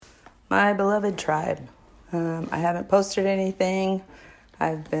My beloved tribe. I haven't posted anything.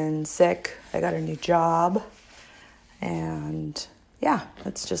 I've been sick. I got a new job. And yeah,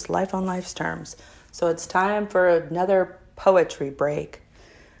 it's just life on life's terms. So it's time for another poetry break.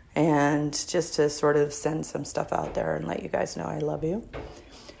 And just to sort of send some stuff out there and let you guys know I love you.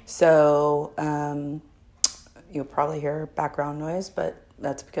 So you'll probably hear background noise, but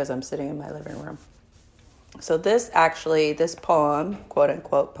that's because I'm sitting in my living room. So this poem, quote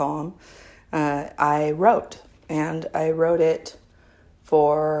unquote poem, I wrote. And I wrote it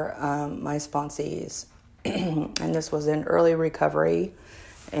for my sponsees. And this was in early recovery.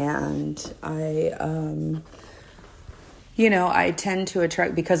 And I tend to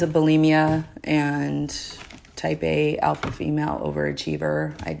attract, because of bulimia and type A alpha female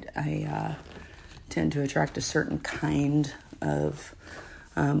overachiever, I tend to attract a certain kind of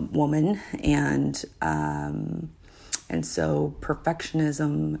woman, and so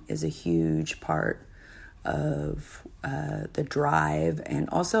perfectionism is a huge part of the drive. And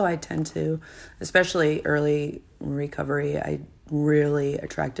also I tend to, especially early recovery, I really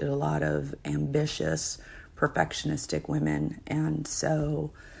attracted a lot of ambitious, perfectionistic women, and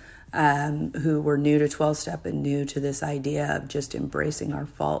so who were new to 12-step and new to this idea of just embracing our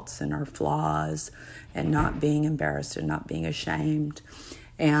faults and our flaws and not being embarrassed and not being ashamed.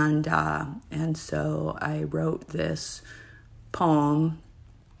 And so I wrote this poem,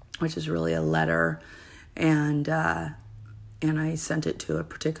 which is really a letter, and I sent it to a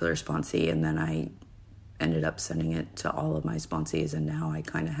particular sponsee, and then I ended up sending it to all of my sponsees, and now I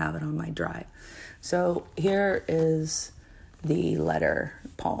kind of have it on my drive. So here is the letter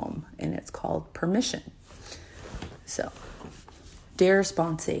poem, and it's called Permission. So, dear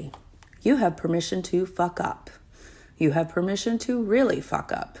sponsee, you have permission to fuck up. You have permission to really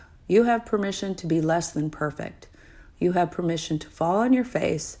fuck up. You have permission to be less than perfect. You have permission to fall on your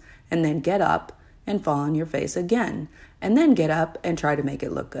face and then get up and fall on your face again, and then get up and try to make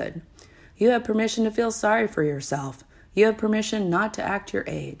it look good. You have permission to feel sorry for yourself. You have permission not to act your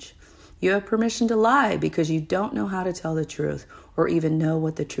age. You have permission to lie because you don't know how to tell the truth or even know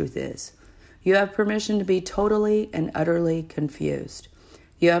what the truth is. You have permission to be totally and utterly confused.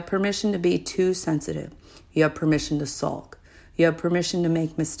 You have permission to be too sensitive. You have permission to sulk. You have permission to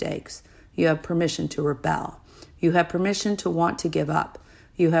make mistakes. You have permission to rebel. You have permission to want to give up.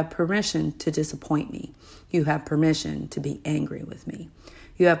 You have permission to disappoint me. You have permission to be angry with me.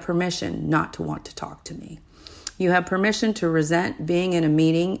 You have permission not to want to talk to me. You have permission to resent being in a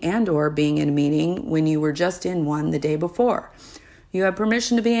meeting and or being in a meeting when you were just in one the day before. You have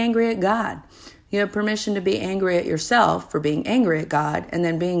permission to be angry at God. You have permission to be angry at yourself for being angry at God, and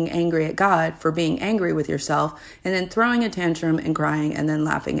then being angry at God for being angry with yourself, and then throwing a tantrum and crying and then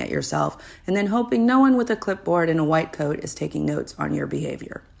laughing at yourself, and then hoping no one with a clipboard and a white coat is taking notes on your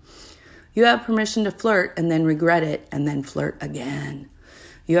behavior. You have permission to flirt and then regret it and then flirt again.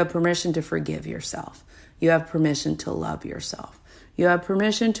 You have permission to forgive yourself. You have permission to love yourself. You have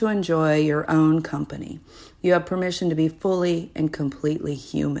permission to enjoy your own company. You have permission to be fully and completely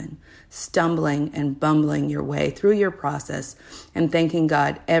human, stumbling and bumbling your way through your process and thanking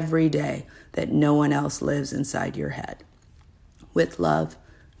God every day that no one else lives inside your head. With love,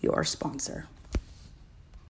 your sponsor.